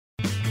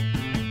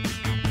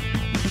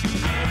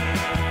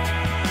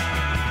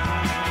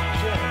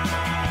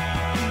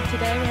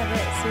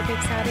super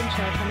exciting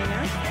show coming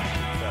up.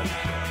 Exciting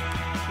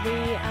show.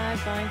 We are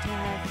going to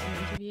have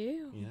an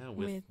interview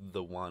with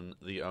the one,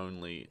 the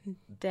only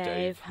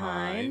Dave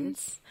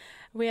Hynes.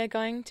 We are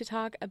going to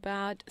talk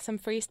about some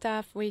free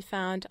stuff we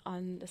found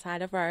on the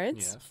side of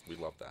roads. Yes, we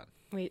love that.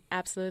 We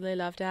absolutely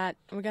love that.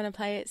 We're going to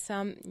play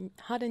some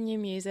hot and new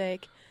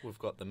music. We've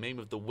got the meme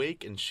of the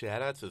week and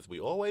shout-outs as we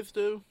always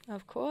do.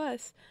 Of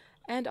course.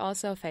 And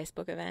also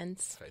Facebook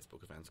events.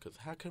 Facebook events, because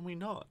how can we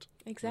not?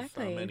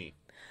 Exactly. There's so many.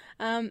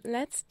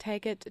 Let's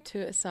take it to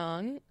a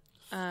song.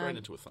 Straight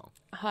into a song.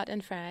 Hot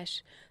and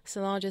Fresh,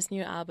 Solange's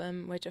new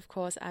album, which of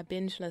course I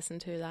binge listened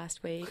to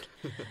last week.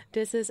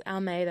 This is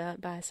Almeida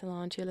by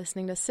Solange. You're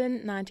listening to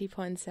Sin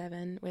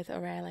 90.7 with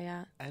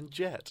Aurelia. And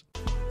Jet.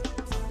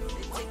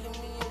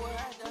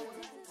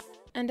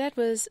 And that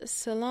was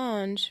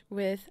Solange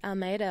with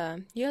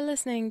Almeida. You're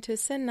listening to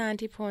Sin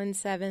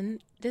 90.7.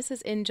 This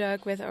is In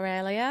Joke with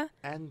Aurelia.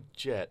 And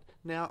Jet.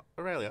 Now,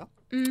 Aurelia,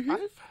 Mm-hmm.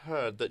 I've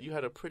heard that you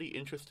had a pretty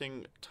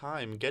interesting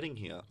time getting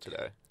here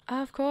today.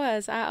 Of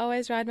course. I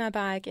always ride my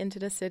bike into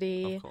the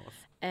city. Of course.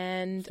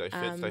 And Stay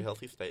fit, stay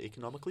healthy, stay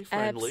economically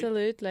friendly.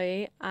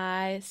 absolutely.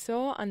 I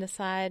saw on the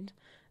side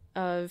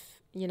of,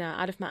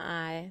 out of my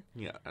eye.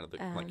 Yeah, and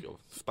like your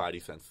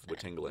spidey senses were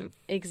tingling.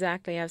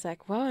 Exactly. I was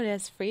like, whoa,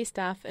 there's free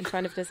stuff in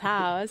front of this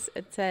house.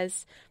 It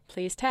says,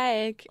 please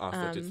take. So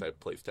it did say,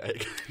 please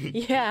take.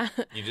 Yeah.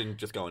 You didn't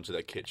just go into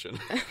their kitchen.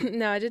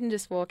 No, I didn't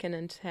just walk in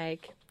and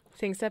take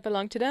things that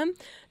belong to them.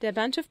 There are a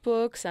bunch of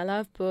books. I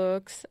love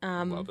books.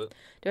 Love it.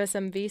 There are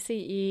some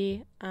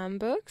VCE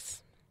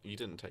books. You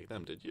didn't take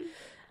them, did you?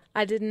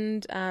 I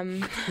didn't.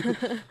 I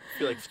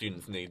feel like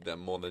students need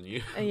them more than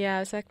you. Yeah, I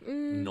was like,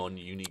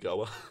 Non-uni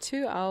goer.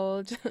 too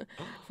old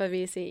for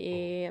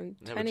VCE. I'm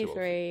Never too old.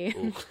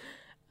 23.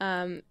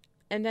 And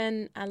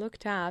then I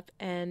looked up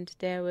and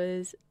there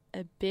was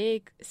a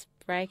big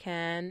spray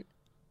can,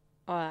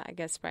 or I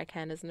guess spray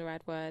can isn't the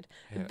right word,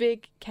 a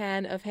big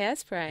can of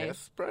hairspray.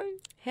 Hairspray?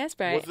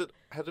 Hairspray.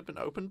 Had it been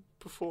opened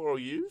before or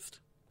used?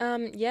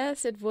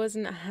 Yes, it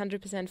wasn't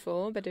 100%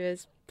 full, but it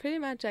was pretty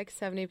much like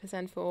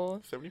 70%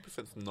 full.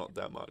 70%'s not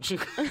that much.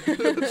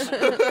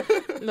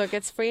 Look,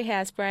 it's free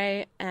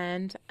hairspray,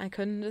 and I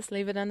couldn't just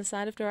leave it on the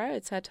side of the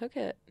road, so I took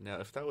it.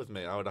 Now, if that was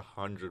me, I would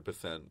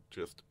 100%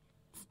 just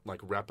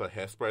wrap a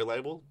hairspray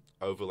label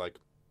over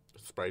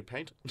spray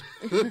paint.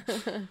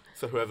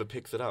 So whoever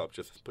picks it up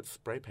just puts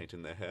spray paint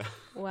in their hair.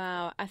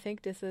 Wow, I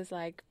think this is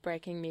like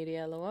breaking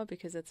media law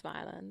because it's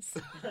violence.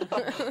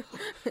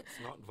 It's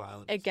not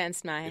violence.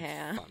 Against my it's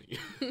hair.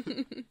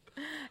 Funny.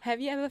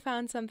 Have you ever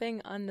found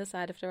something on the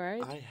side of the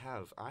road? I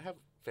have. I have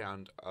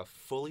found a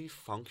fully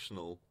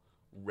functional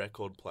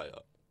record player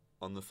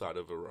on the side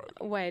of a road.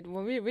 Wait,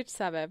 which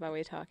suburb are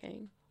we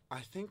talking? I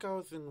think I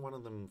was in one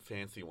of them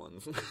fancy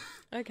ones.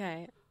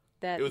 Okay.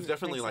 That it was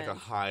definitely makes like a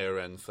sense. higher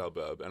end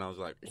suburb, and I was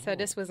like, So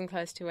this wasn't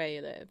close to where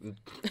you live?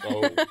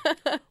 oh,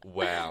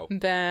 wow.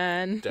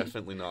 Burn.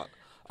 Definitely not.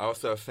 I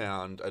also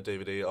found a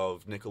DVD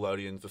of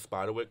Nickelodeon's The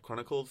Spiderwick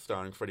Chronicles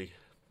starring Freddie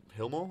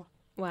Highmore.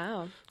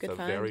 Wow, good So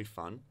find. very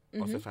fun.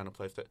 Also found a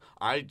place that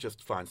I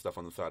just find stuff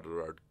on the side of the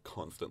road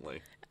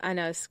constantly. I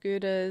know,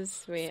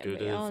 scooters. We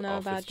all know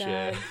office about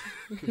chair.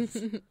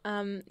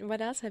 that.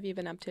 What else have you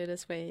been up to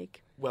this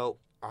week? Well,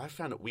 I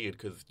found it weird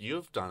because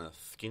you've done a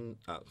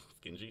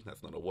stingy,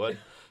 that's not a word,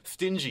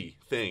 stingy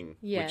thing,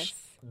 Yes. which is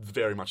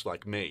very much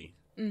like me.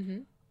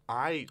 Mm-hmm.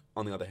 I,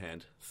 on the other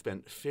hand,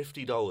 spent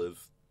 $50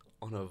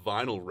 on a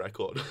vinyl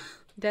record.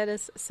 That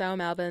is so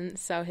Melbourne,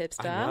 so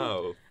hipster. I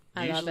know.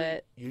 I love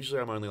it.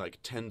 Usually I'm only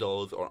like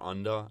 $10 or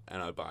under,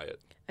 and I buy it.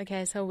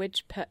 Okay, so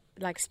which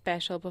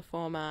special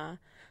performer,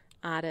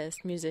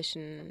 artist,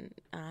 musician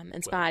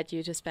inspired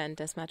you to spend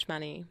this much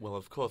money? Well,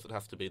 of course, it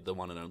has to be the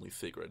one and only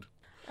Sigrid.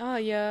 Oh,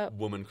 yeah.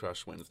 Woman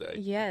Crush Wednesday.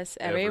 Yes,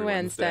 every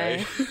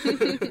Wednesday.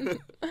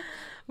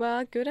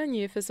 Well, good on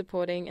you for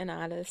supporting an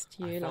artist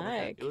you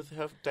like. It was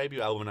her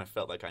debut album, and I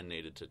felt like I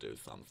needed to do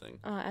something.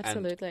 Oh,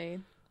 absolutely.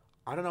 And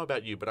I don't know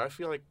about you, but I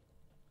feel like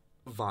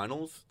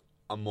vinyls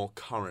are more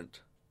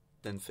current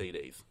than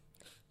CDs.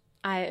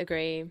 I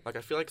agree. I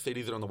feel like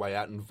CDs are on the way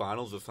out, and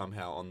vinyls are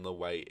somehow on the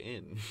way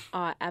in.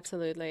 Oh,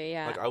 absolutely,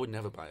 yeah. I would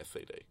never buy a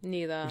CD.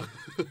 Neither.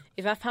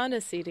 If I found a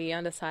CD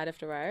on the side of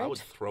the road, I would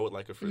throw it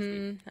like a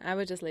frisbee. I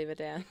would just leave it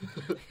there.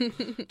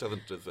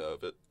 Doesn't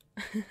deserve it.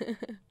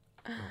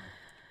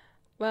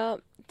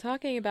 Well,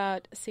 talking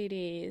about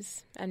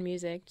CDs and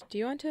music, do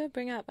you want to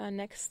bring up our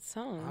next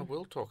song? I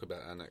will talk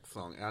about our next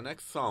song. Our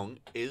next song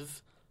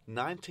is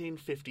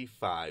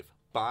 1955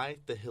 by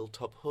the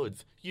Hilltop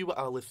Hoods. You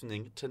are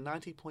listening to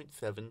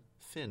 90.7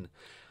 Sin.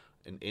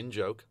 An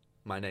in-joke.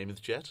 My name is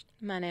Jet.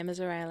 My name is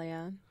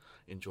Aurelia.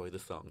 Enjoy the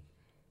song.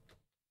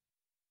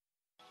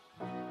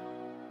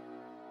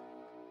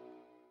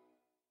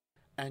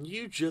 And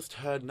you just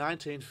heard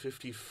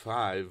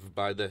 1955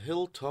 by the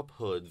Hilltop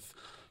Hoods.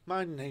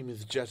 My name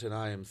is Jet and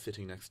I am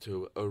sitting next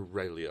to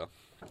Aurelia.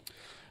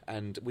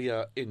 And we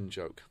are in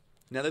joke.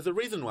 Now, there's a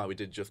reason why we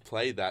did just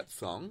play that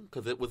song,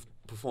 because it was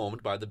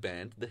performed by the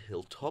band The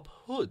Hilltop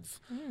Hoods,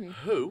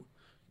 who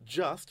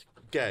just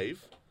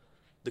gave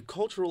the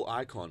cultural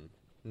icon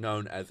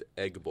known as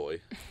Egg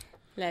Boy.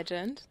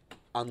 Legend.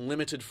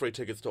 Unlimited free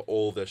tickets to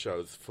all their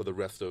shows for the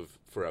rest of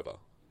forever.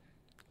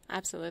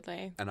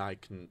 Absolutely. And I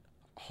can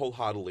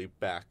wholeheartedly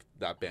back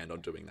that band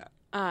on doing that.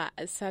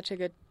 It's such a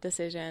good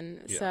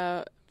decision. Yeah.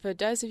 So for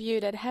those of you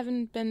that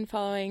haven't been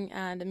following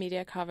the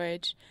media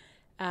coverage,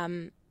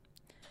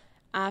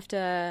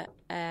 after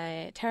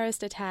a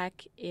terrorist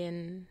attack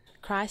in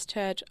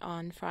Christchurch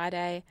on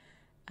Friday,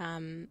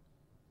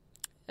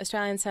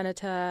 Australian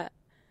Senator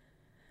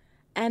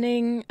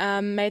Anning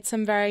made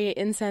some very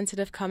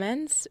insensitive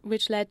comments,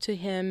 which led to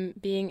him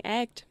being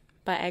egged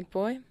by Egg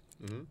Boy.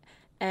 Mm-hmm.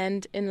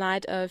 And in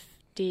light of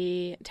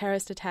the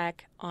terrorist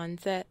attack on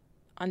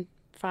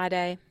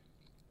Friday,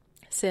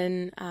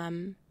 Sin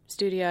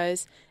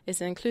Studios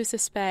is an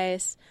inclusive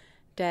space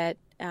that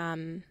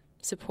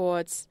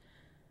supports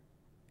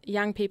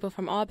young people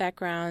from all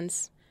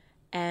backgrounds,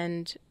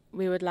 and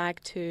we would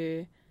like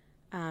to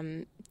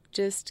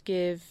just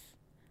give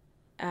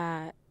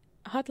a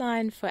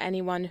hotline for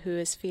anyone who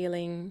is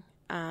feeling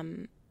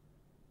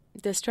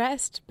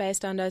distressed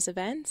based on those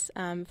events.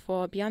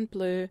 For Beyond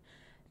Blue,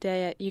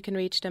 you can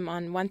reach them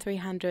on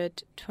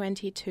 1300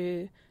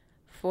 22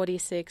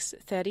 46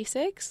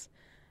 36.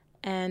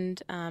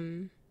 And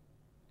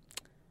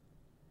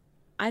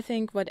I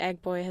think what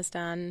Egg Boy has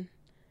done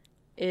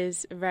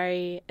is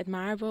very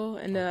admirable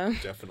in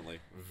definitely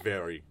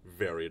very,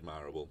 very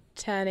admirable.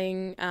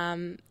 Turning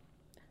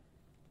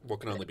what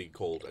can only be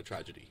called a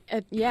tragedy.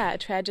 A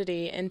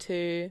tragedy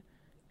into,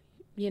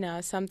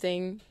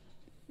 something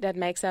that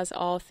makes us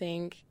all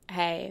think,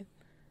 hey,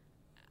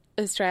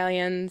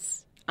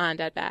 Australians aren't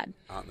that bad.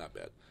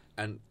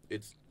 And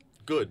it's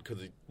good because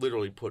he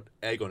literally put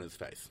egg on his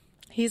face.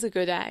 He's a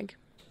good egg.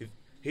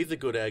 He's a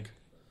good egg.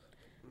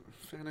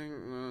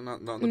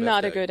 Not the best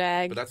Not a egg, good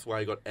egg. But that's why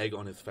he got egg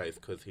on his face,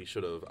 because he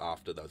should have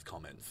after those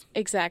comments.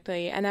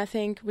 Exactly. And I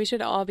think we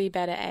should all be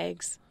better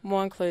eggs,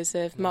 more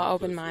inclusive, more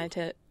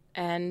open-minded,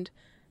 and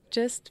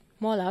just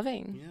more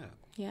loving.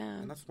 Yeah.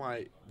 And that's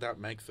why that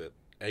makes it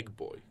Egg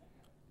Boy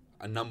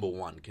a number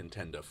one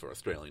contender for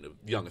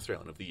Young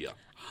Australian of the Year.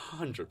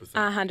 100%.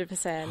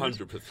 100%.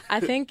 100%.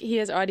 I think he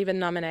has already been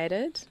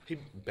nominated. He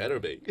better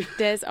be.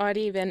 There's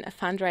already been a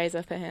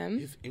fundraiser for him.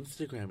 His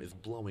Instagram is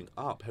blowing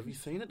up. Have you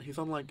seen it? He's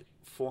on like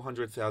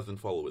 400,000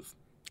 followers.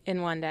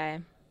 In one day.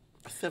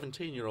 A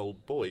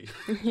 17-year-old boy.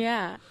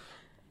 Yeah.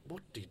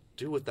 What do you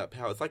do with that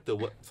power? It's like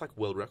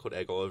world record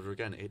egg all over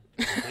again. It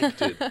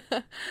addicted.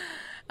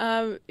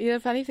 The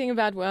funny thing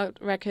about world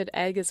record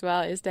egg as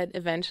well is that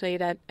eventually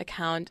that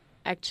account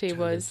actually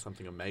was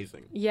something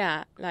amazing.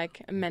 Yeah,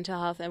 like mental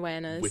health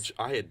awareness, which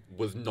I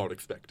was not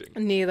expecting.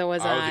 Neither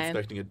was I. I was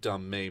expecting a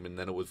dumb meme, and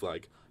then it was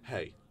like,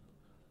 "Hey,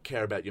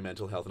 care about your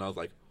mental health," and I was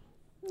like,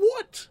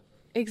 "What?"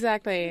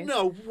 Exactly.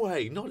 No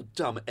way! Not a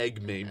dumb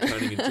egg meme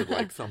turning into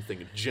like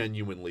something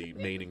genuinely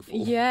meaningful.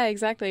 Yeah,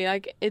 exactly.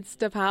 Like, it's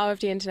the power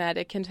of the internet.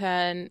 It can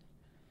turn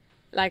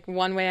like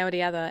one way or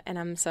the other, and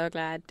I'm so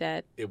glad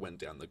that it went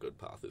down the good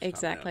path this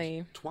exactly time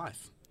around.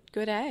 Twice.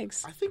 Good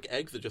eggs. I think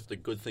eggs are just a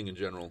good thing in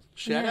general.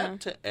 Shout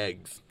out to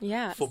eggs.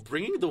 Yeah. For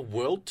bringing the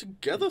world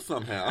together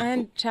somehow.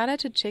 And shout out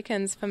to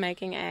chickens for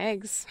making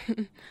eggs.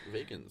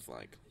 Vegans,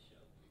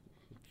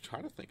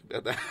 try to think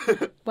about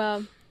that.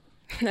 Well,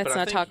 let's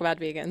not talk about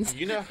vegans.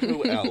 You know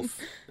who else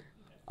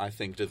I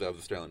think deserves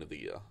Australian of the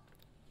Year?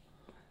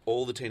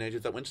 All the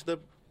teenagers that went to the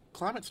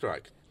climate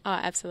strike. Oh,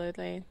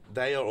 absolutely.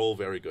 They are all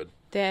very good.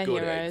 They're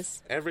good heroes.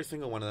 Eggs. Every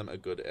single one of them a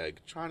good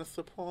egg. Trying to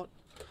support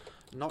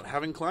not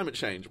having climate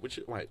change,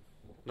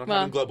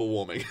 having global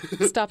warming.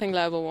 Stopping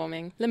global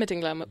warming, limiting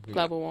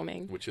global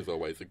warming. Which is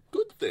always a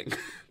good thing.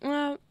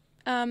 Well,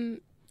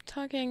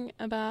 talking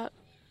about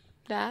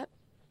that,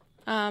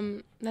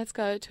 let's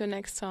go to a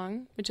next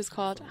song, which is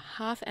called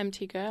Half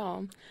Empty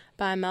Girl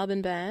by a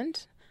Melbourne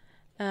band,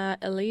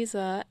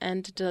 Elisa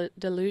and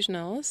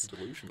Delusionals.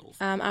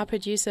 Our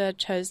producer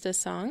chose this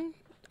song.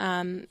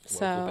 Local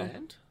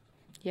band?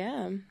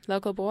 Yeah,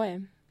 local boy.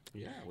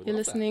 Yeah, you're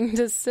listening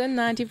to Sin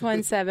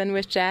 90.7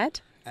 with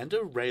Jet and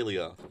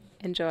Aurelia.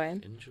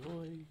 Enjoy.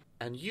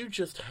 And you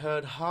just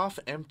heard Half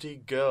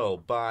Empty Girl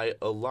by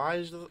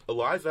Eliza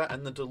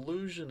and the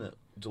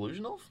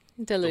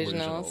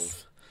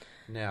Delusionals.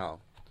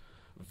 Now,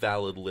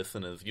 valid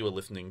listeners, you are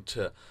listening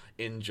to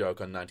In Joke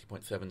on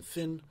 90.7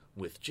 Sin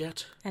with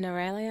Jet and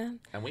Aurelia.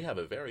 And we have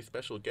a very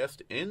special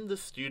guest in the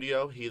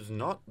studio. He is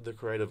not the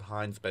creator of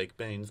Hynes Baked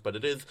Beans, but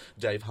it is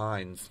Dave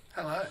Hynes.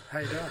 Hello, how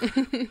you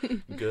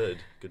doing? Good.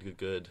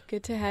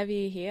 Good to have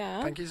you here.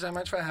 Thank you so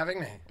much for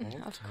having me.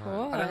 Of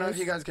course. I don't know if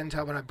you guys can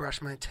tell, but I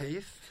brushed my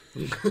teeth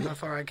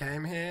before I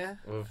came here.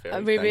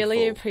 We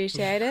really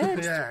appreciate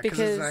it. Yeah,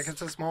 because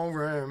it's a small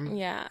room.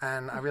 Yeah.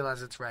 And I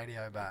realize it's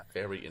radio, but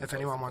very if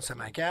anyone wants to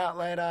make out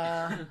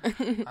later,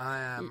 I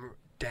am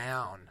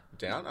down.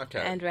 Down? Okay.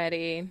 And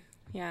ready.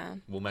 Yeah.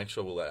 We'll make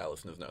sure we'll let our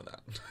listeners know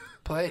that.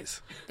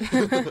 Please.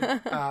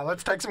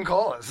 Let's take some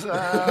callers.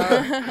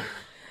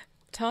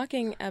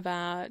 Talking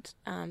about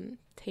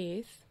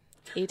teeth,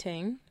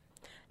 eating,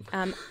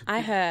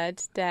 I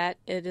heard that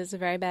it is a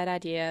very bad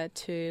idea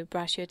to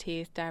brush your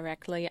teeth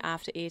directly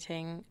after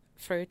eating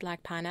fruit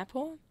like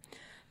pineapple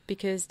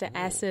because the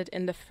acid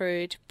in the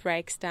fruit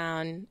breaks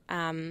down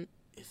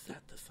Is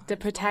that the science the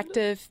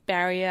protective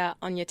barrier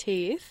on your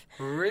teeth,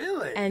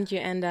 Really? and you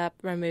end up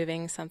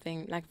removing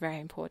something like very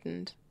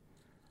important.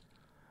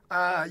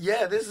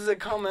 Yeah, this is a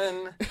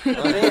common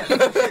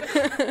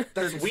myth.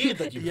 That's weird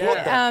that you Yeah.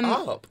 brought that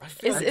up. I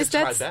feel like Is it's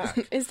tied that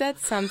back. is that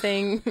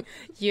something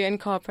you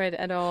incorporate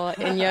at all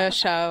in your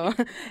show,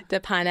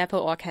 the Pineapple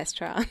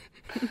Orchestra?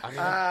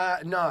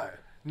 I mean,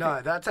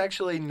 No, that's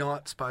actually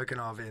not spoken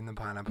of in the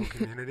pineapple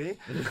community.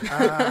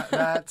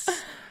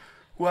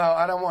 Well,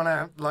 I don't want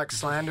to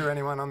slander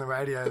anyone on the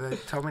radio. They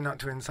told me not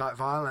to incite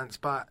violence,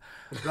 but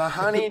the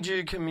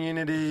honeydew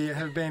community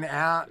have been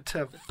out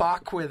to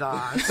fuck with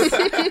us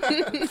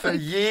for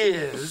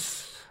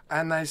years,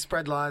 and they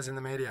spread lies in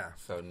the media.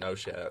 so no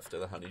shout-outs to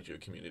the honeydew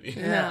community.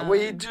 Yeah, No.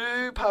 we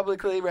do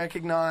publicly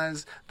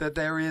recognise that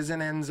there is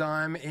an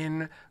enzyme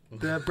in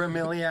the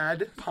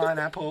bromeliad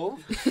pineapple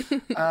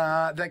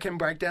that can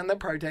break down the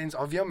proteins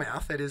of your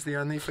mouth. It is the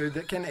only food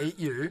that can eat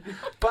you.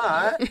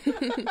 But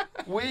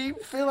we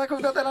feel like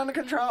we've got that under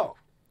control.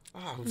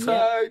 Oh,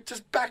 So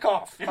just back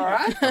off, all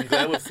right? I'm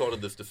glad we've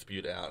sorted this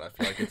dispute out. I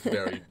feel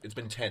like it's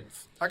been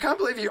tense. I can't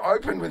believe you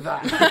opened with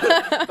that.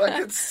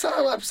 It's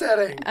so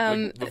upsetting.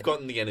 We've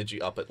gotten the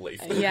energy up at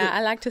least. Yeah,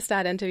 I like to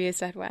start interviews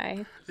that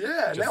way.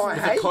 Yeah, now I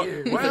With hate a con-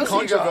 you. with What a else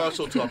you got?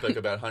 controversial topic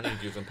about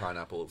honeydews and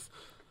pineapples.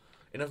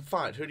 In a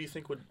fight, who do you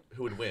think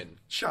who would win?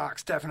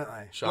 Sharks,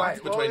 definitely. Sharks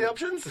Wait, what were between- the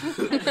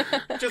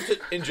options? Just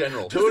in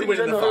general. Just Who would in win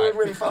in general, the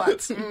who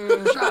fight? would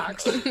win fights?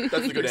 Sharks.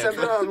 That's a good Except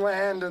answer. they're on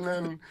land and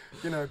then,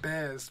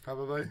 bears,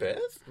 probably.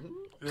 Bears?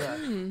 Yeah.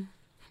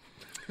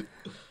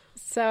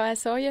 So I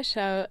saw your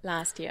show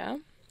last year.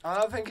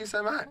 Oh, thank you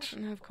so much.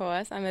 Of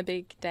course, I'm a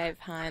big Dave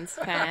Hynes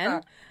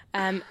fan,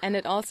 and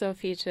it also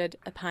featured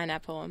a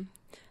pineapple.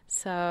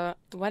 So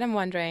what I'm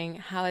wondering,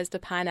 how has the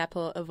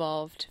pineapple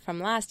evolved from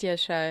last year's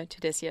show to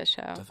this year's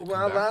show?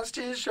 Well, last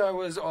year's show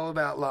was all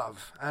about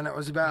love, and it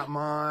was about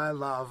my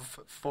love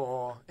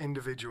for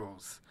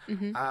individuals.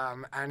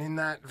 And in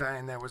that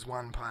vein, there was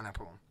one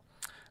pineapple.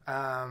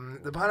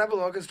 The Pineapple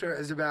Orchestra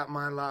is about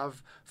my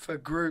love for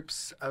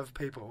groups of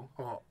people,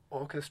 or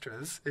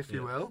orchestras, if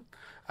you will.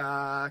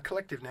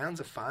 Collective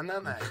nouns are fun,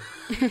 aren't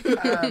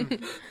they?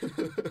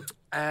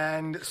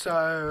 And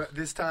so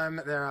this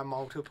time there are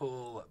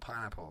multiple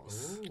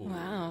pineapples.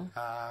 Wow.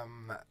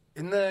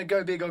 In the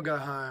go big or go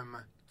home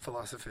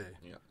philosophy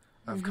Yeah.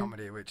 of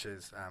comedy, which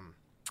is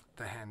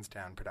the hands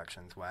down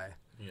productions way.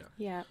 Yeah.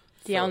 Yeah,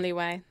 the So- only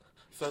way.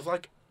 So it's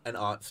like an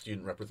art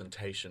student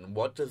representation.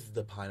 What does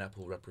the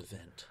pineapple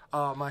represent?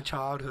 Oh, my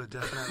childhood,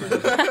 definitely.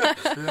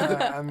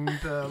 Yeah, and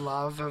the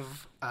love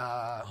of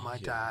my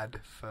dad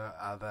for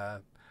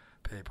other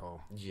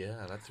people.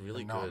 Yeah, that's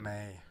really Not good.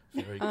 me.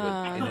 Very good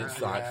and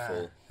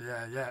insightful.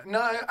 Yeah.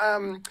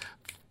 No,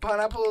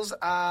 pineapples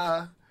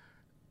are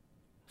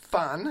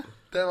fun.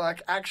 They're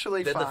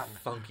actually They're fun. the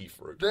funky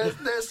fruit.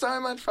 They're so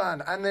much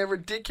fun, and they're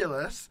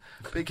ridiculous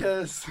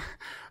because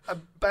a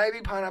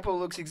baby pineapple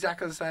looks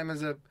exactly the same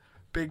as a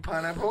big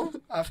pineapple.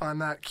 I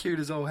find that cute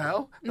as all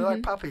hell. They're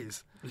like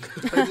puppies.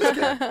 They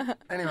just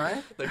anyway,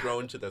 They grow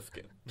into their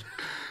skin.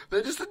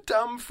 they're just a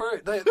dumb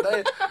fruit.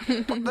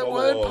 The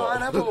word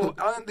pineapple,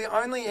 the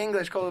only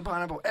English call it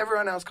pineapple.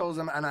 Everyone else calls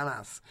them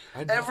ananas.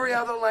 I know. Every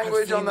other I've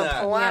language seen on the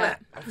that. planet.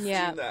 I've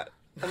Yeah. seen that.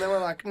 And they were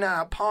like,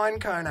 nah, pine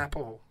cone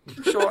apple.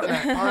 Shorten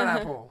it,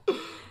 pineapple.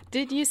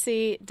 Did you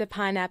see the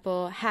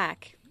pineapple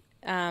hack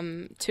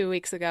 2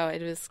 weeks ago?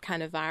 It was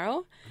kind of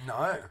viral.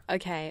 No.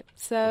 Okay,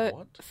 so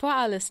What? for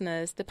our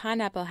listeners, the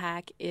pineapple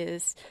hack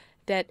is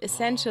that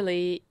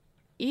essentially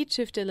each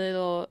of the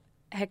little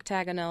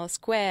hexagonal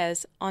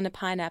squares on a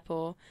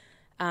pineapple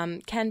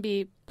can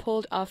be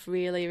pulled off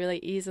really, really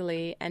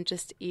easily and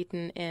just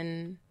eaten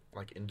in,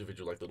 Like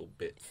individual, little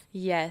bits.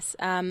 yes,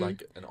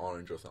 Like an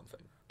orange or something.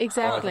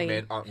 exactly.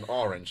 Like an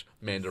orange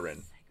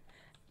mandarin.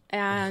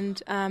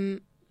 And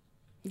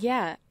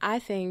yeah, I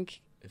think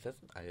Is that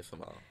some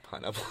ASMR?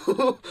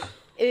 Pineapple?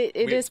 it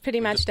We- is pretty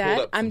we much just pulled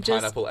that. up some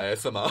pineapple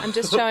ASMR. I'm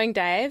just showing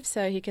Dave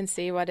so he can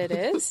see what it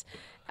is.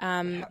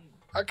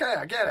 Okay,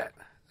 I get it.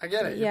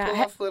 You Yeah,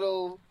 pull off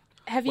little...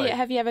 Have Wait.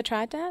 you ever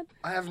tried that?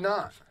 I have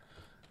not.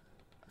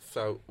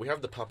 So we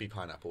have the puppy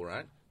pineapple,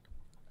 right?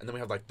 And then we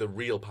have the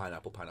real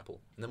pineapple.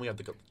 And then we have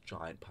the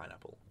giant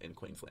pineapple in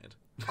Queensland.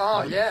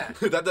 Oh, yeah.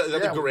 That's Yeah.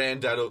 the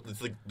granddad of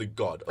the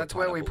god of That's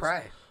where we pineapples.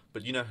 pray.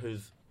 But you know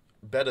who's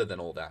better than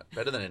all that,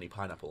 better than any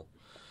pineapple,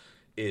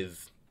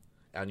 is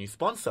our new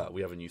sponsor.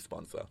 We have a new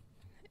sponsor,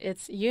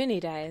 It's Uni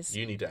Days.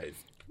 Uni Days.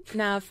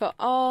 Now, for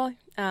all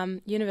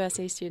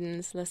university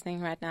students listening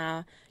right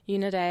now,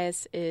 Uni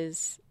Days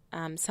is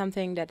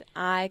something that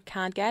I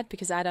can't get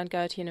because I don't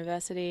go to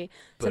university.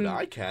 But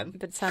I can.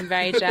 But so I'm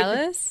very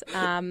jealous.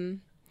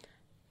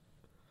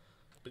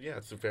 But yeah,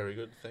 it's a very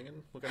good thing,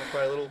 and we're going to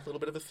play a little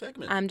bit of a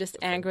segment. I'm just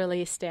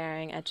angrily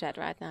staring at Jet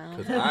right now.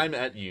 Because I'm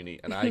at uni,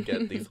 and I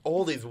get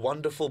all these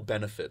wonderful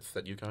benefits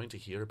that you're going to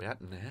hear about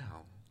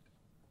now.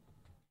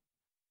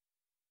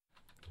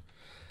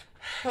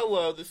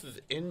 Hello, this is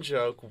In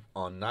Joke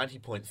on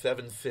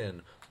 90.7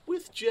 Sin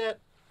with Jet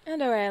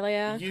And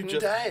Aurelia. You And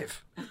just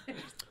Dave.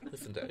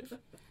 listen, Dave.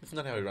 It's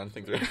not how we run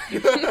things around.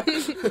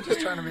 Just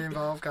trying to be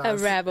involved, A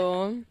guys.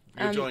 rebel.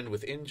 You're joined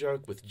with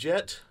In-Joke, with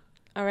Jet.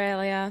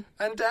 Aurelia.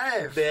 And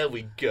Dave. There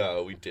we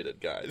go. We did it,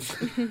 guys.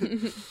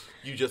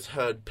 You just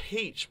heard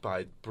Peach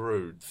by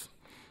Broods.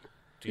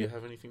 Do you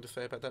have anything to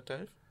say about that,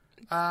 Dave?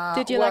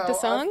 Did you like the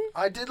song?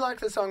 I did like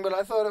the song, but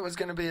I thought it was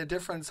going to be a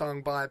different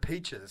song by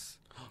Peaches.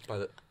 By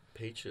the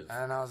Peaches.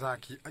 And I was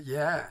like,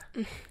 yeah,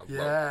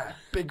 yeah,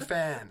 big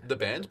fan. The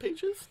band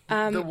Peaches?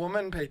 The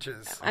woman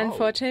Peaches.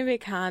 Unfortunately, we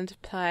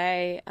can't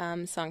play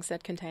songs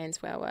that contain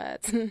swear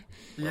words.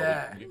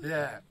 Yeah,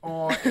 yeah.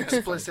 Or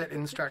explicit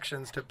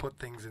instructions to put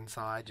things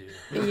inside you.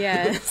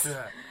 Yes.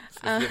 Yeah.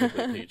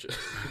 Specifically Peaches.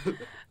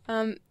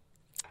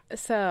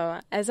 So,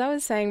 as I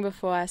was saying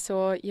before, I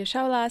saw your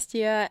show last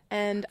year,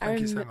 and Thank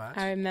you so much.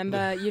 I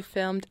remember you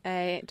filmed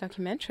a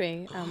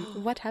documentary.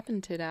 What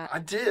happened to that? I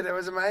did. It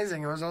was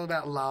amazing. It was all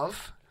about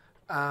love.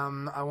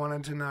 I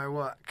wanted to know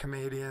what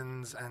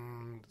comedians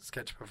and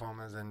sketch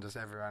performers and just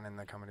everyone in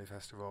the comedy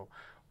festival,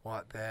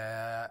 what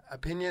their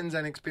opinions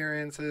and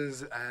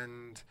experiences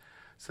and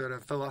sort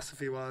of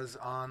philosophy was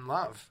on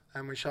love.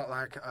 And we shot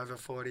like over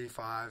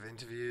 45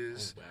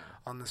 interviews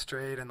on the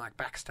street and like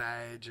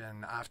backstage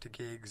and after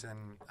gigs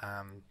and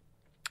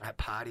at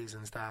parties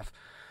and stuff.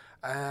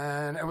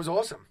 And it was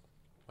awesome.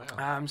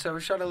 Wow. So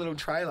we shot a little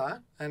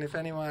trailer, and if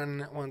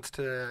anyone wants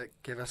to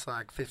give us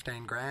like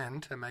 15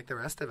 grand to make the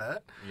rest of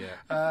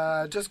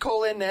it, just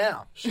call in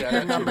now. Shout The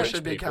out to number rich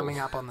should be people. coming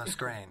up on the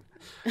screen.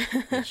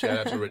 Shout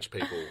out to rich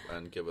people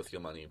and give us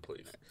your money,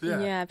 please.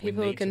 Yeah, We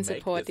people who need can to make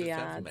support this. the It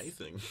sounds arts.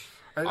 amazing.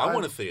 I- I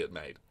want to see it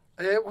made.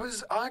 It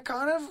was. I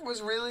kind of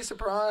was really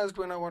surprised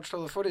when I watched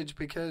all the footage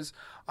because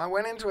I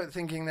went into it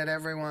thinking that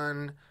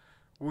everyone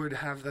would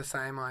have the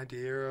same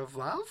idea of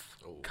love,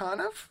 kind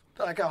of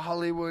like a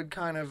Hollywood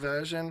kind of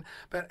version,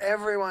 but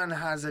everyone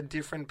has a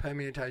different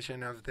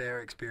permutation of their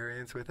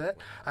experience with it,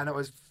 and it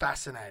was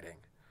fascinating.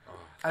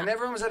 And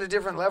everyone was at a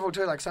different level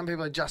too. Like some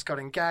people had just got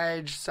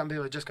engaged, some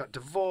people had just got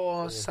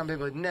divorced, some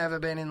people had never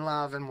been in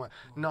love and were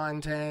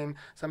 19.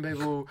 Some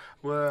people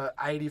were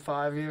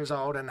 85 years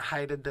old and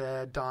hated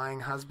their dying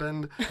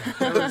husband.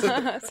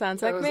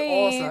 Sounds It like was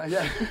me. awesome.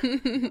 Yeah,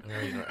 No,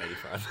 you're not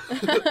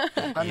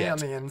 85. only Yet. on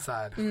the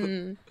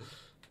inside.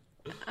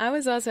 I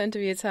was also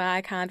interviewed, so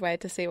I can't wait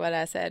to see what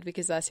I said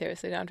because I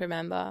seriously don't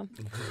remember.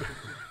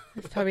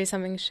 It's probably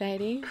something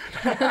shady.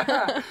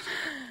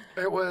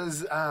 It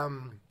was.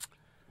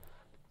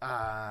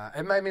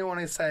 It made me want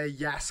to say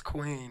 "Yes,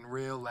 Queen"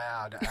 real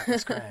loud at the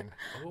screen.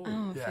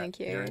 Oh, Yeah, thank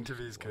you. Your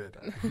interview's good.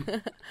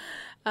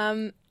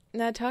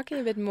 Now, talking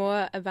a bit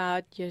more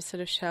about your sort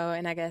of show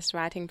and I guess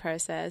writing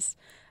process,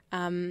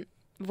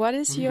 what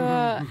is your...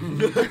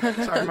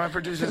 Sorry, my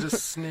producer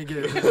just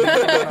sniggered.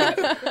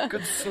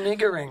 Good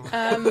sniggering.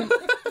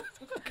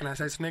 Can I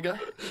say snigger?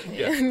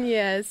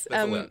 Yes.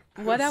 That's allowed.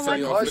 What I So want,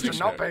 you're- Close to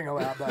not being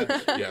allowed,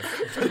 though. Yes.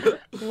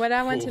 what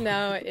I want to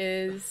know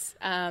is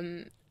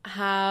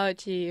how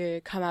do you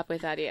come up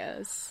with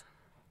ideas?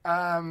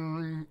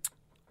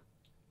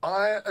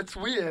 It's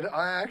weird.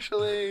 I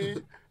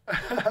actually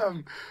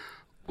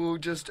will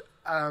just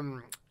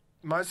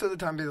most of the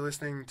time be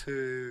listening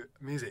to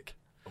music.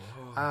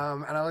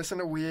 And I listen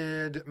to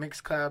weird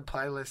Mixcloud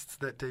playlists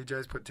that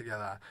DJs put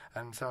together,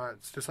 and so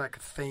it's just like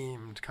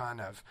themed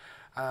kind of.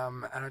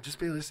 And I'd just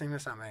be listening to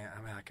something, and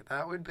I'm like,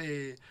 that would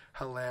be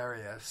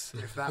hilarious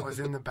if that was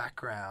in the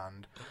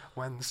background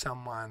when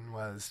someone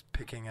was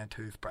picking a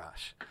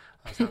toothbrush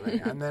or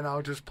something. And then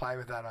I'll just play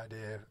with that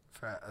idea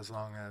for as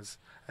long as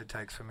it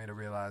takes for me to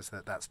realise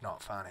that that's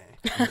not funny.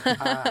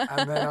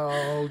 And then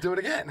I'll do it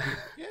again.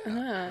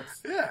 Yeah.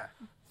 Yeah.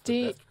 Do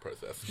you, Best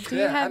process. do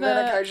you Yeah, have and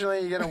then a...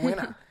 occasionally you get a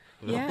winner.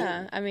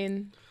 Yeah, I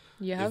mean,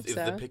 you hope Is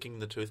so. the picking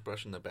the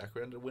toothbrush in the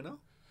background a winner?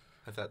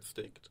 Has that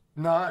sticked?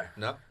 No.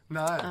 No?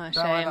 No. That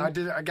shame. one,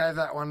 I gave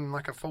that one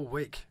like a full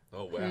week.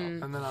 Oh, wow.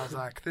 And then I was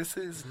like, this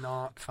is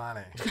not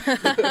funny. You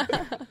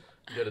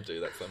got to do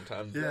that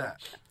sometimes. Yeah.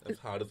 As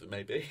hard as it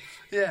may be.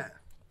 Yeah.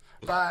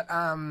 But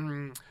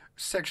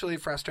sexually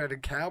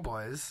frustrated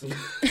cowboys,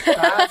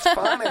 that's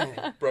funny.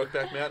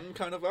 Brokeback Mountain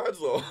kind of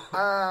vibes, or?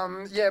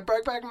 Yeah,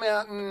 Brokeback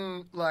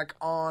Mountain, like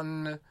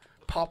on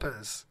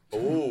poppers.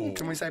 Oh.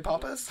 Can we say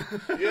poppers?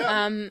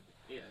 Yeah.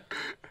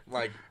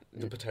 Like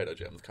the potato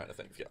gems kind of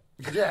things, yeah.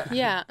 Yeah.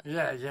 Yeah.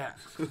 Yeah,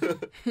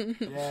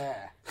 yeah.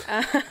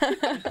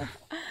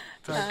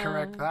 Don't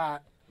correct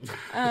that.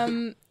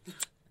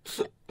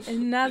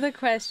 Another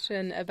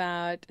question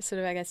about sort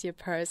of, I guess, your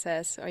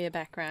process or your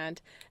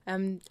background.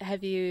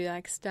 Have you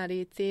like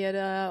studied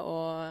theatre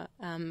or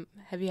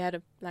have you had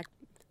a like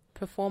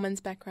performance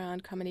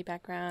background, comedy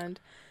background?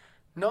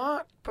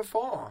 Not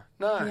before,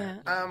 no.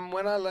 Yeah.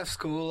 When I left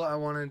school, I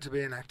wanted to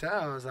be an actor.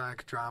 I was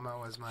like, drama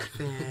was my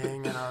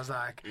thing, and I was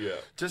like, Yeah.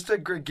 just a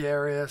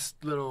gregarious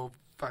little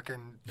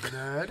fucking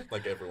nerd.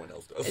 Like everyone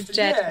else does.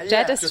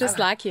 Jet is just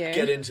like you.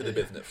 Get into the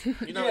business.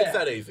 You know, Yeah. it's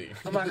that easy.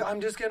 I'm like,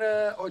 I'm just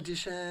gonna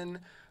audition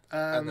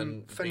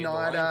then for be in the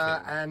Lion NIDA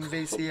King. and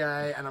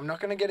VCA, and I'm not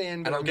going to get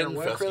in, but And I'm going to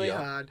work first really year.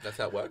 hard. That's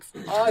how it works.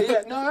 Oh,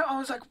 yeah. No, I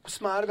was like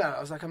smart about it.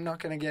 I was like, I'm not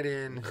going to get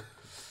in.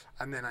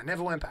 And then I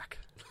never went back.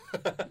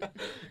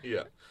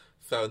 Yeah.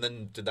 So, and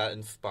then did that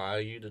inspire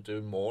you to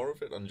do more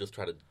of it and just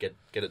try to get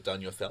it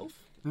done yourself?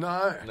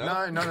 No,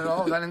 No? not at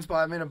all. That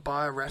inspired me to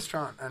buy a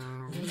restaurant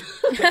and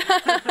be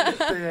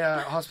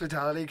a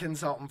hospitality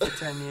consultant for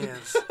 10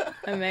 years.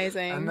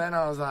 Amazing. And then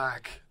I was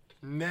like,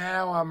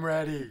 now I'm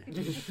ready.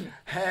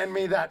 Hand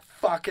me that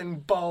fucking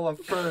bowl of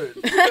fruit.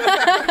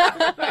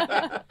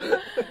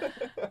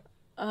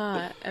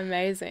 Oh,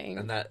 amazing.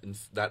 And that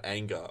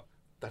anger,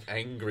 that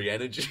angry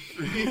energy.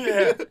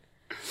 Yeah.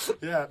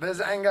 Yeah, there's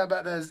anger,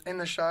 but there's in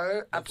the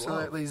show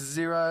absolutely love.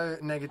 zero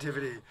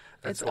negativity.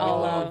 It's It's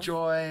all all love.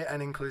 joy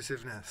and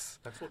inclusiveness.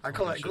 That's what I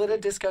call comedy it should glitter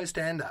be. disco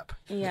stand up.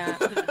 Yeah.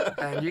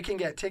 And you can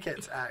get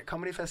tickets at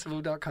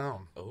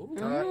comedyfestival.com. Oh.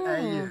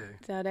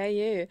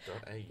 .au.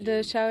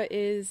 The show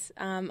is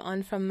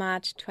on from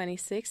March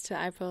 26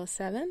 to April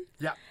 7.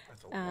 Yeah.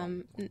 That's a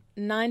long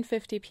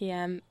 9:50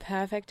 p.m.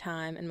 Perfect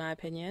time, in my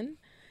opinion.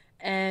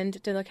 And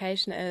the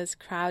location is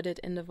Crowded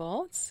in the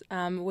Vaults,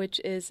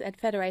 which is at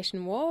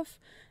Federation Wharf.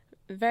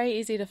 Very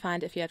easy to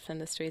find if you're at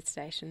Flinders Street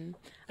Station.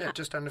 Yeah,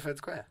 just under Fed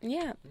Square.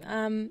 Yeah.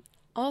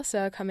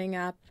 Also coming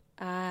up,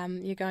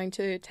 you're going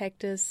to take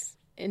this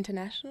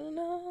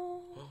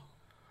international?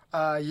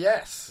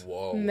 Yes.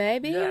 Whoa.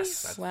 Maybe?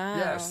 Yes. Wow.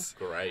 Yes.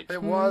 Great.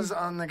 It was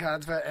on the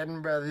cards for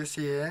Edinburgh this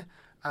year,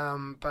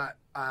 but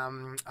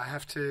I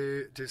have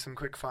to do some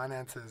quick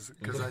finances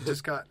because I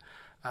just got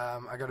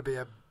I got to be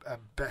a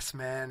best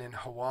man in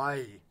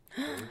Hawaii.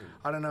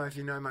 I don't know if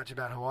you know much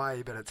about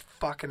Hawaii, but it's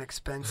fucking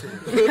expensive.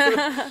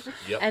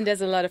 Yep. And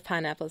there's a lot of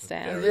pineapple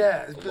stands. Very-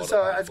 Yeah, a lot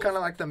so of it's kind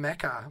of like the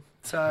Mecca.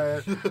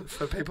 So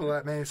for people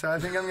like me, so I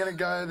think I'm gonna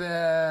go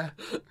there,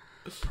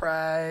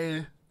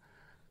 pray.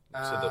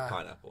 To the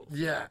pineapples.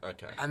 Yeah.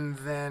 Okay. And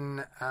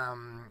then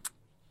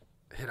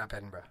hit up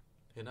Edinburgh.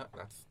 You know,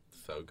 that's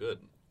so good.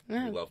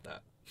 Yeah. We love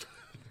that.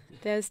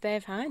 There's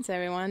Dave Hynes,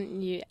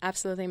 everyone. You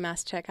absolutely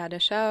must check out the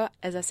show.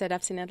 As I said,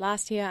 I've seen it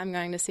last year. I'm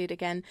going to see it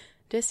again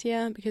this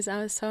year because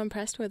I was so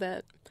impressed with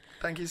it.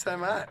 Thank you so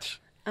much.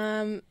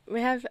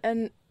 We have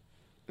a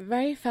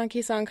very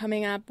funky song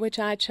coming up, which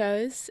I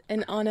chose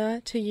in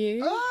honor to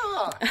you.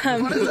 Oh,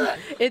 what is that?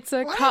 It's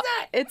a What is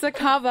that? it's a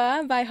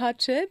cover by Hot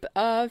Chip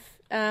of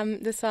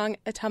the song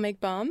 "Atomic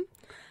Bomb"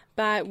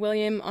 by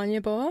William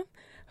Onyeabor,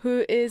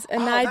 who is a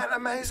That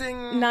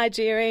amazing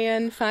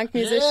Nigerian funk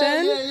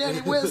musician. Yeah.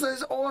 He wears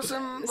those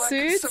awesome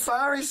Suits?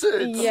 safari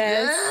suits.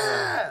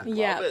 Yes. Yeah.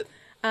 Yeah. Love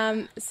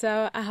it.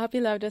 So I hope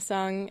you love the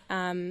song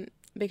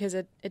because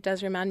it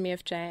does remind me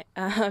of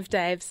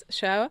Dave's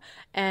show,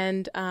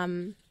 and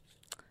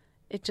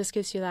it just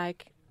gives you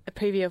like a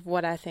preview of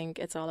what I think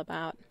it's all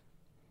about.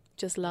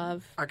 Just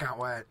love, I can't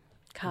wait.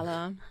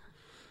 color.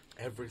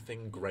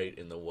 Everything great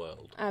in the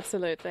world.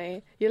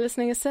 Absolutely. You're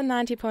listening to Sin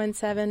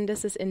 90.7.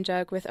 This is In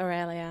Joke with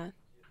Aurelia.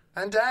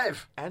 And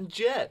Dave, And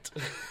Jet.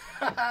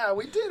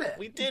 we did it.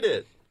 We did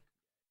it.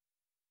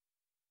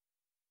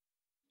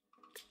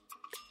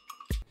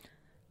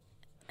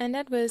 And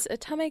that was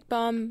Atomic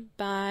Bomb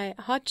by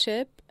Hot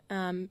Chip,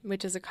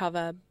 which is a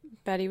cover,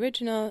 but the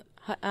original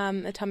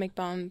Atomic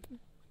Bomb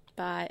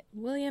by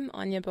William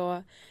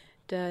Onyeabor,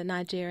 the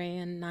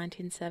Nigerian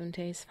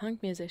 1970s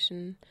funk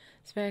musician.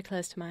 It's very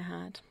close to my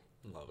heart.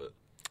 Love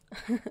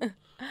it.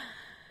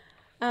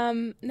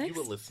 Next,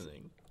 You were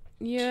listening.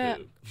 you're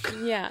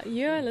to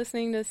you're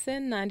listening to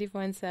Sin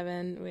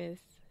 90.7 with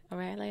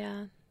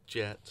Aurelia.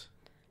 Jet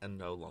and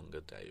no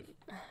longer Dave.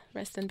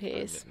 Rest in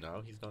peace.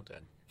 No, he's not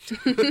dead.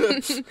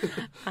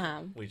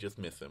 Um, We just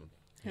miss him.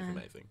 He's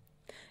amazing.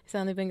 he's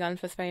only been gone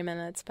for 3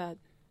 minutes, but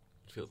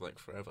It feels like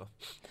forever.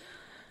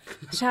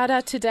 shout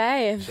out to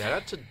Dave. Shout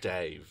out to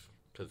Dave,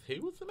 because he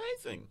was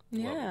amazing.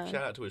 Love him. Yeah.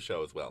 Shout out to his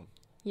show as well.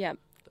 Yep.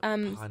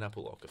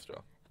 Pineapple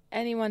Orchestra.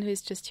 Anyone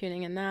who's just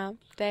tuning in now,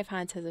 Dave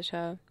Hynes has a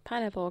show,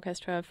 Pineapple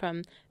Orchestra,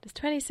 from the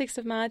 26th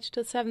of March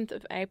till 7th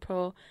of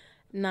April,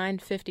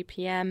 9:50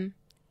 p.m.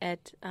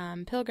 at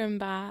Pilgrim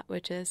Bar,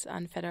 which is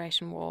on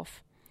Federation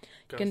Wharf.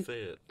 Go Can- see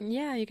it.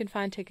 Yeah, you can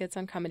find tickets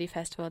on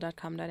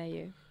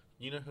comedyfestival.com.au.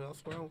 You know who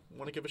else I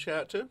want to give a shout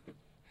out to?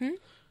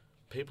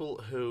 People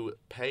who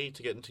pay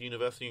to get into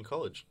university and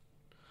college.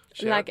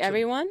 Shout Like out to-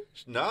 everyone?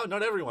 No,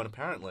 not everyone,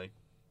 apparently.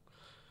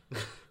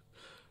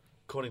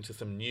 According to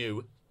some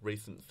new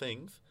recent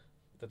things,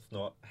 that's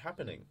not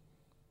happening.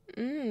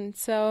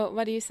 So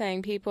what are you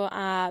saying? People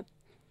are...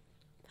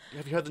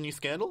 Have you heard the new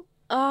scandal?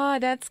 Oh,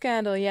 that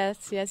scandal.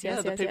 Yes.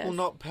 The people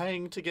not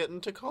paying to get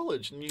into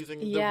college and using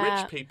the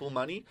Yeah. rich people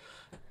money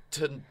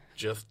to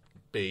just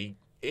be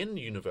in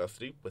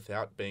university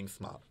without being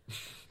smart.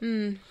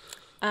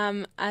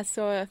 I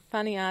saw a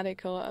funny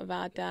article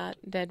about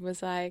that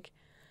was like,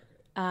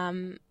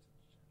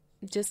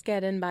 just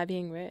get in by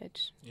being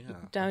rich. Yeah,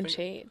 I Don't think-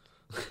 cheat.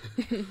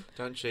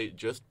 Don't cheat,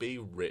 just be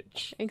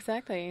rich.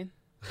 Exactly.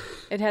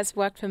 It has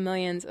worked for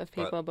millions of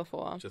people But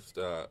before. Just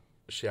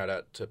shout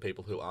out to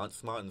people who aren't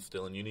smart and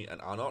still in uni and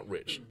are not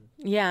rich.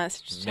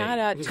 Yes, shout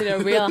out to the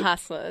real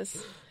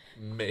hustlers.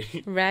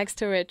 Me. Rags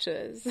to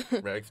riches.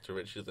 Rags to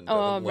riches and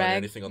doesn't learn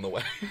anything on the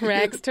way.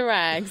 Rags to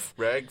rags.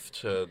 Rags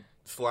to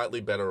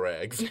slightly better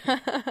rags.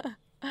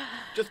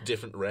 Just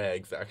different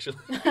rags, actually.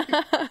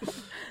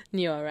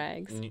 Newer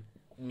rags.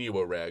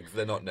 Newer rags.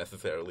 They're not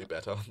necessarily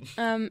better.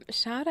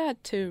 Shout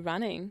out to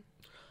running.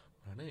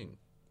 Running?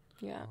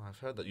 Yeah. Oh, I've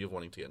heard that you're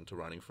wanting to get into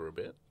running for a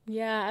bit.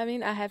 Yeah, I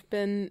mean, I have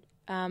been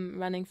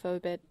running for a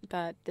bit,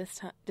 but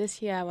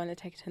this year I want to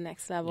take it to the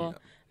next level. Yeah.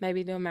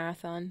 Maybe do a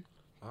marathon.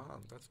 Oh,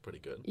 that's pretty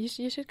good.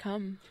 You should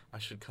come. I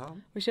should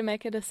come? We should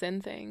make it a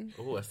sin thing.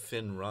 Oh, a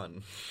sin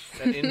run.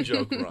 An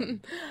in-joke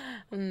run.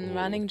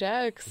 Running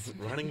jokes.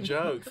 Running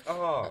jokes.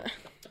 Oh,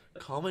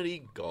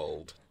 comedy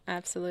gold.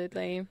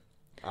 Absolutely.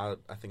 I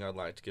think I'd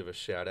like to give a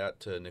shout-out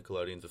to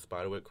Nickelodeon's The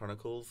Spiderwick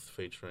Chronicles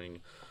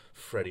featuring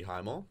Freddie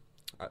Highmore.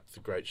 It's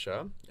a great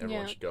show.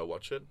 Everyone should go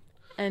watch it.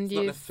 And it's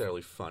not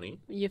necessarily funny.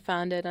 You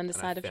found it on the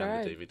side of the road.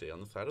 I found the DVD on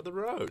the side of the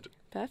road.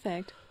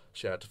 Perfect.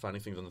 Shout out to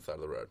finding things on the side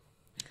of the road.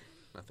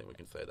 I think we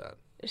can say that.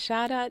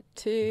 Shout out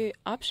to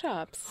op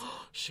shops.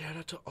 Shout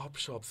out to op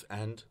shops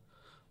and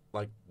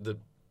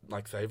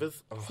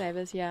Savers. Oh,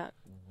 Savers, yeah.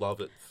 Love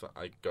it. So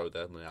I go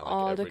there now.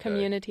 All the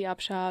community op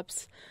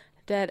shops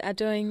that are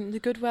doing the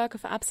good work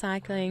of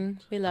upcycling.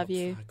 We love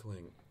you.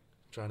 Upcycling.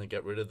 Trying to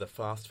get rid of the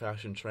fast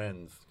fashion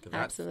trends.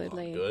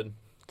 Absolutely. That's not good.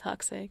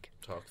 Toxic.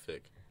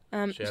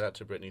 Shout out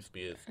to Britney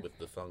Spears with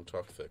the song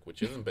Toxic,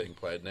 which isn't being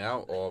played now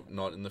or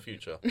not in the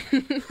future.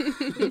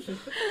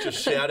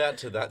 Just shout out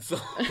to that song.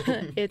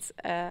 It's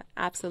an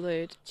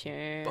absolute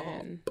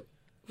tune. Bob.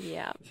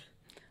 Yeah.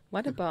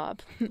 What a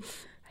bob.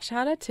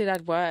 Shout out to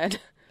that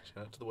word.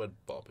 Shout out to the word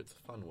bop. It's a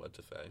fun word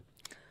to say.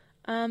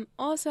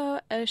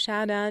 Also, a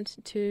shout out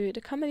to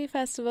the Comedy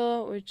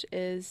Festival, which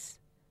is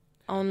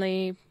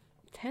only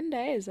 10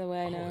 days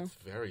away now. It's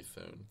very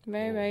soon.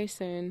 Very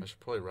soon. I should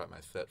probably write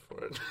my set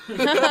for it.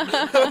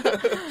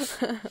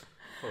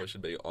 Probably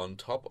should be on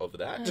top of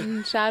that.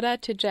 Shout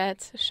out to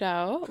Jet's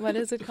show. What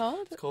is it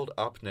called? It's called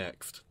Up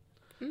Next.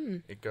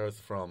 It goes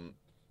from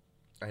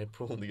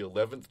April the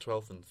 11th,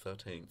 12th and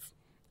 13th.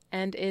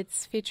 And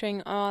it's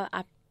featuring all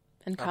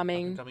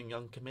up-and-coming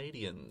young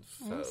comedians.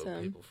 Awesome.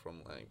 So people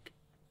from,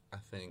 I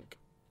think,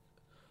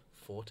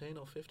 14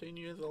 or 15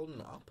 years old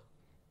and up.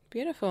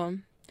 Beautiful.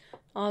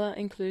 All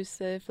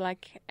inclusive,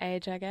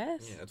 age, I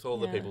guess. Yeah, it's all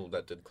the people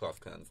that did class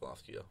clowns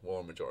last year, or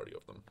a majority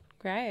of them.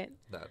 Great.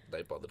 That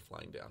they bothered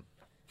flying down.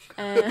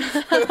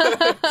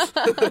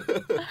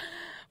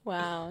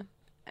 Wow.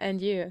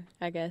 And you,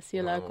 I guess,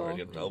 you're local. I'm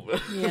already in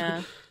Melbourne.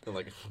 Yeah. I'm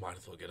might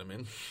as well get them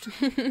in.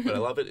 But I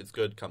love it. It's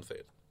good. Come see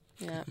it.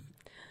 Yeah.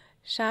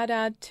 Shout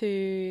out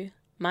to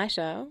my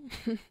show.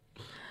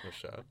 Your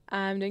show?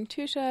 I'm doing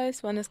 2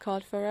 shows. One is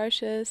called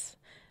Ferocious,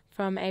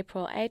 from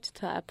April 8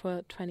 to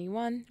April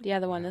 21. The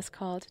other one is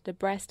called The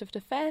Breast of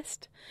the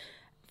Fest,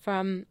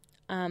 from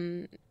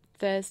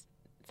Thursday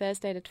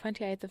the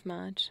 28th of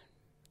March.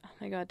 Oh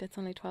my god, that's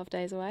only 12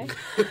 days away.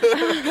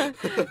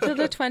 To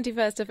the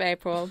 21st of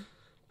April.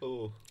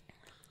 Ooh.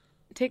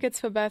 Tickets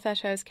for both our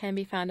shows can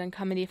be found on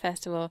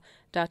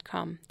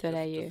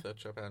comedyfestival.com.au. Just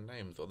search up our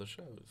names or the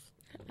shows.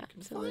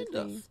 Absolutely. You can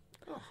find us.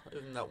 Oh,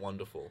 isn't that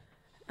wonderful?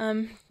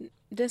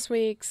 This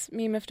week's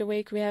meme of the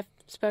week we have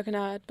spoken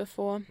out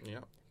before.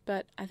 Yeah.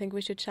 But I think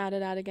we should shout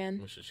it out again.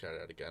 We should shout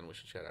out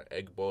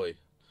Egg Boy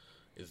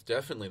is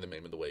definitely the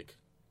meme of the week.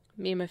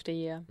 Meme of the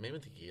year. Meme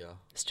of the year.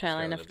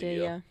 Australian of the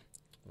year.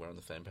 We're on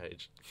the same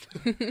page.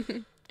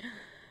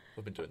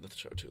 We've been doing this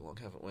show too long,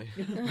 haven't we?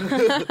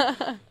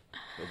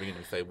 We're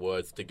beginning to say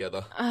words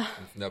together.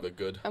 It's never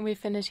good. And we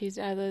finish each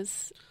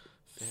other's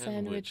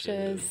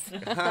sandwiches.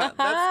 That's what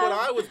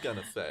I was going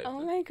to say.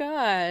 Oh my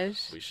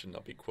gosh. We should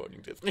not be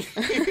quoting Disney.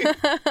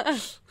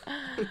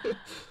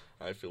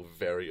 I feel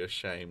very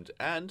ashamed.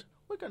 And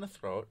we're going to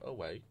throw it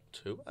away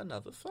to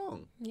another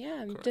song.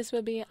 Yeah, Correct. This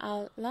will be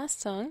our last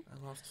song.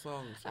 Our last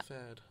song, so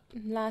sad.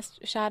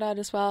 Last shout out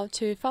as well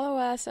to follow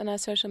us on our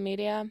social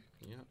media.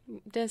 Yeah.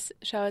 This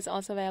show is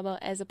also available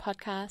as a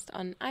podcast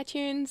on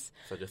iTunes.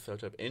 So just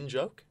search up In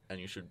Joke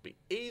and you should be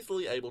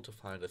easily able to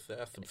find us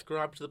there.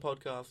 Subscribe to the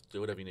podcast, do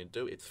whatever you need to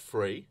do. It's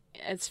free.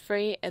 It's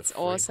free. It's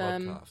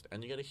awesome. Podcast.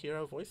 And you get to hear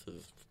our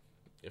voices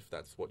if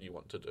that's what you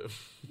want to do.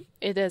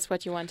 It is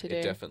what you want to do.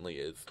 It definitely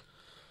is.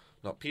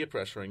 Not peer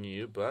pressuring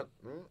you, but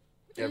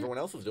everyone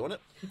else is doing it.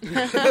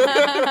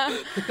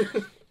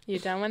 You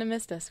don't want to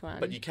miss this one.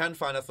 But you can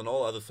find us on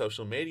all other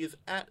social medias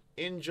at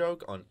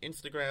InJoke on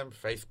Instagram,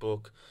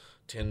 Facebook,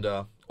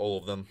 Tinder, all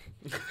of them.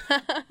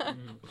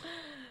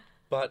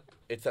 But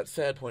it's that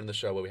sad point in the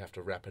show where we have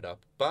to wrap it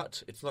up.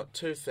 But it's not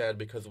too sad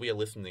because we are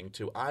listening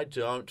to I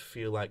Don't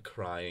Feel Like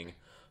Crying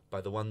by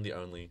the one, the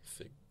only...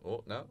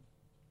 Oh, no?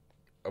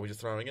 Are we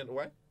just throwing it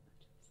away?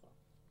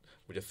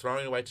 We're just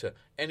throwing it away to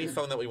any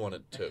song that we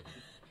wanted to.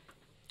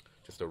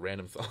 Just a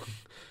random song.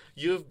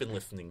 You've been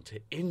listening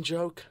to In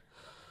Joke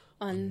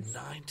on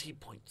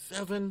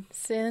 90.7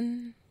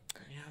 Sin.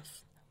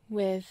 Yes.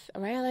 With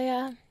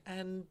Aurelia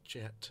and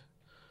Jet.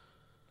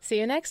 See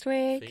you next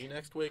week. See you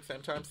next week.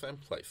 Same time, same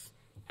place.